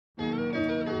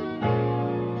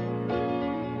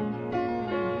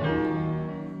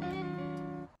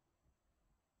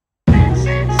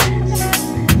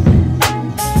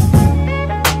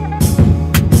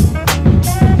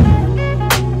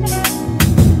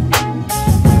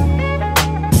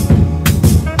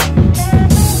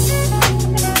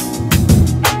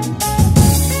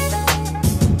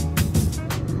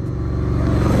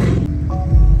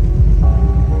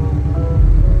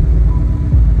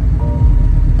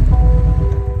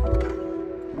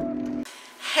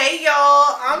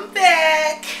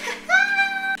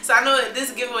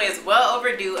this giveaway is well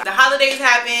overdue. The holidays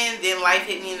happened, then life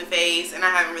hit me in the face, and I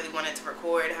haven't really wanted to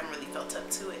record. I haven't really felt up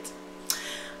to it.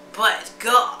 But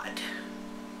God,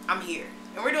 I'm here,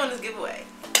 and we're doing this giveaway,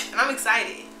 and I'm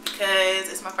excited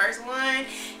because it's my first one.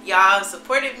 Y'all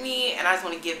supported me, and I just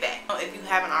want to give back. If you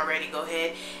haven't already, go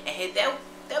ahead and hit that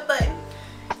button.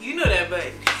 You know that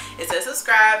button. It says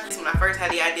subscribe. When I first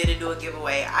had the idea to do a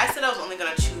giveaway, I said I was only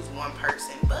going to choose one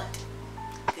person, but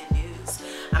good news.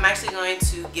 I'm actually going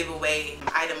to give away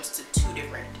items to 2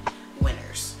 different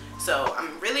winners. So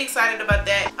I'm really excited about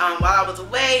that. While I was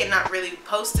away and not really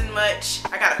posting much,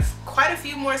 I got quite a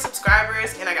few more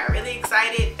subscribers, and I got really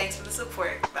excited. Thanks for the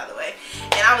support, by the way.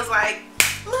 And I was like,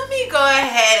 let me go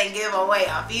ahead and give away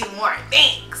a few more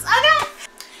things. Okay?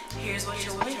 Here's what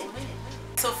you're winning.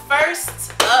 So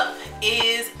first up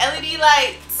is LED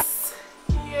lights.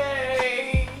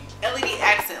 Yay! LED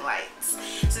accent lights.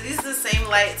 So these are the same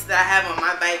lights that I have on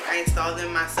my bike. I installed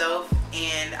them myself,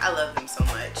 and I love them so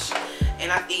much.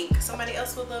 And I think somebody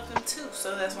else would love them too,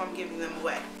 so that's why I'm giving them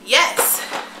away. Yes!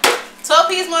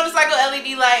 12-piece motorcycle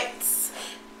LED lights,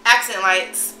 accent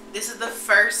lights. This is the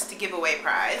first giveaway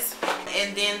prize.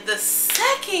 And then the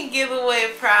second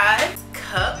giveaway prize,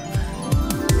 cup.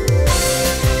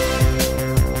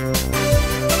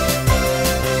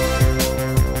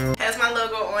 Has my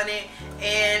logo on it.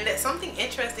 And something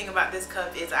interesting about this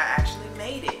cup is I actually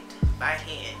made it by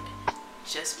hand,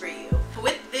 just for you.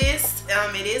 With this,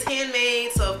 it is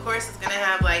handmade, so of course it's gonna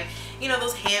have, like, you know,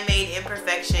 those handmade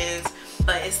imperfections,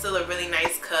 but it's still a really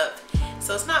nice cup.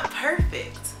 So it's not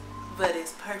perfect, but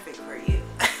it's perfect for you.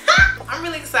 I'm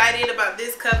really excited about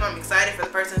this cup. I'm excited for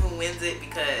the person who wins it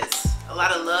because a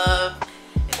lot of love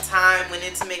and time went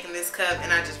into making this cup,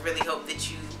 and I just really hope that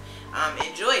you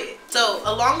enjoy it. So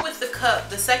along with the cup,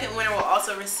 the second winner will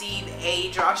also receive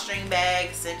a drawstring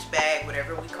bag, cinch bag,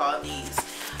 whatever we call these.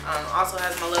 Also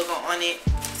has my logo on it.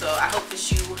 So I hope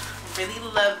that you really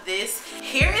love this.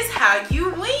 Here is how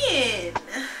you win.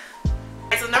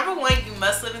 So number 1, you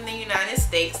must live in the United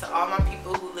States. To all my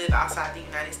people who live outside the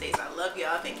United States, I love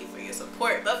y'all. Thank you for your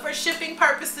support. But for shipping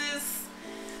purposes,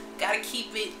 gotta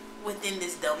keep it within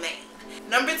this domain.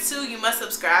 Number 2, you must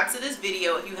subscribe to this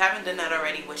video. If you haven't done that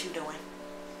already, what you doing?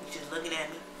 You just looking at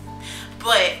me.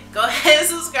 But go ahead and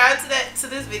subscribe to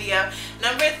this video.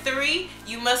 Number 3,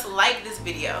 you must like this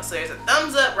video. So there's a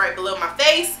thumbs up right below my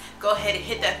face. Go ahead and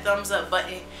hit that thumbs up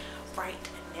button right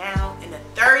now. And the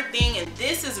third thing, and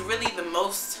this is really the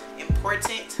most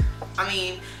important. I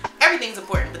mean, everything's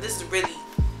important, but this is really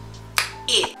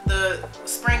it. The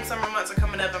spring, summer months are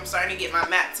coming up. I'm starting to get my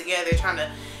map together, trying to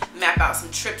map out some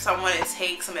trips I want to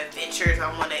take, some adventures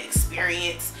I want to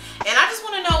experience. And I just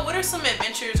want to know, what are some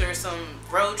adventures or some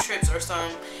road trips or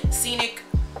some scenic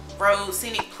roads,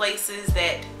 scenic places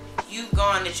that you've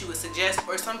gone that you would suggest,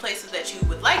 or some places that you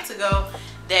would like to go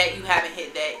that you haven't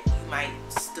hit that you might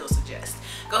still suggest.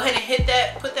 Go ahead and hit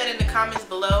that, put that in the comments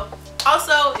below.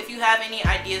 Also, if you have any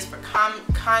ideas for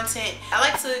content, I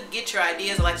like to get your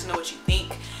ideas. I like to know what you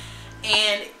think.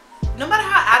 And no matter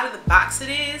how out of the box it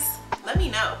is, let me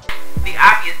know. The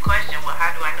obvious question, well,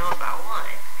 how do I know if I won?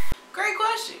 Great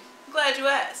question. I'm glad you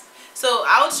asked. So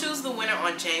I'll choose the winner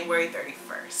on January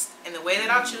 31st. And the way that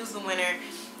I'll choose the winner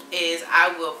is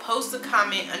I will post a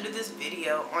comment under this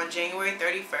video on January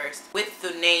 31st with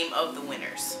the name of the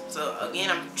winners. So again,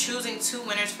 I'm choosing 2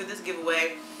 winners for this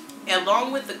giveaway.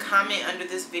 Along with the comment under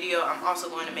this video, I'm also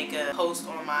going to make a post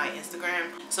on my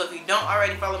Instagram. So if you don't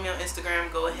already follow me on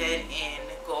Instagram, go ahead and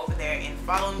go over there and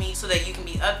follow me so that you can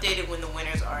be updated when the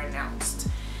winners are announced.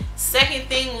 Second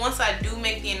thing, once I do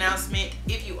make the announcement,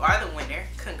 if you are the winner,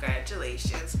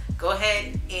 congratulations. Go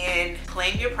ahead and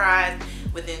claim your prize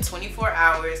within 24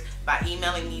 hours by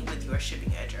emailing me with your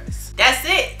shipping address. That's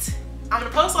it. I'm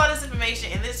going to post all this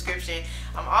information in the description.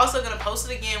 I'm also going to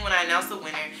post it again when I announce the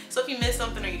winner. So if you missed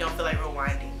something or you don't feel like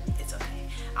rewinding, it's okay.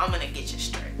 I'm going to get you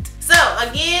straight. So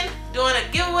again, doing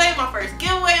a giveaway, my first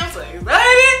giveaway. I'm so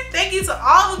excited. Thank you to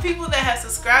all the people that have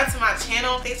subscribed to my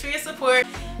channel. Thanks for your support.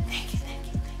 Thank you, thank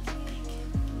you, thank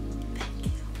you, thank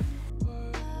you,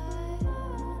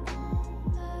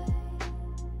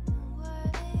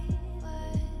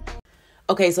 thank you.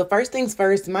 Okay, so first things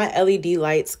first, my LED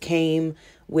lights came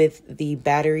with the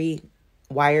battery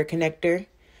wire connector.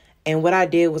 And what I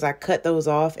did was I cut those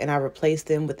off and I replaced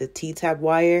them with the T-tap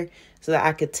wire so that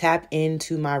I could tap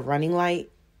into my running light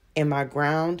and my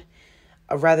ground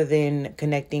rather than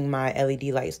connecting my LED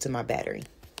lights to my battery.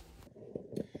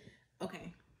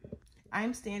 Okay,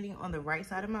 I'm standing on the right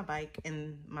side of my bike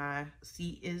and my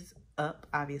seat is up,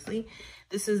 obviously.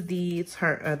 This is the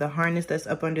harness that's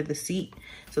up under the seat.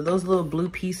 So those little blue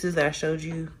pieces that I showed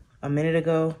you a minute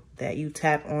ago that you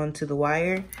tap onto the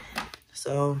wire,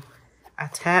 So I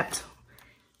tapped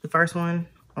the first one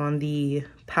on the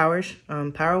power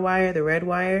wire, the red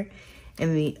wire,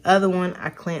 and the other one I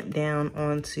clamped down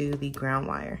onto the ground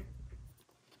wire.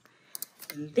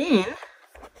 And then, okay,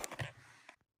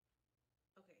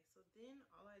 so then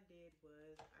all I did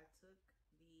was I took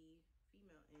the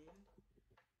female end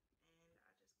and I just connected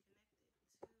to the male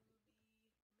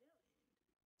end,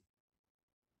 just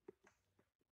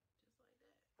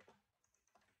like that.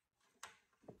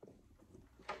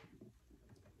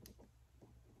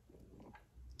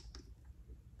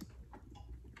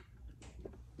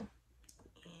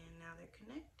 And now they're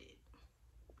connected.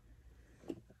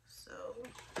 So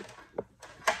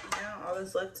now all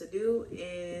that's left to do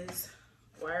is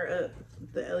wire up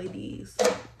the LEDs.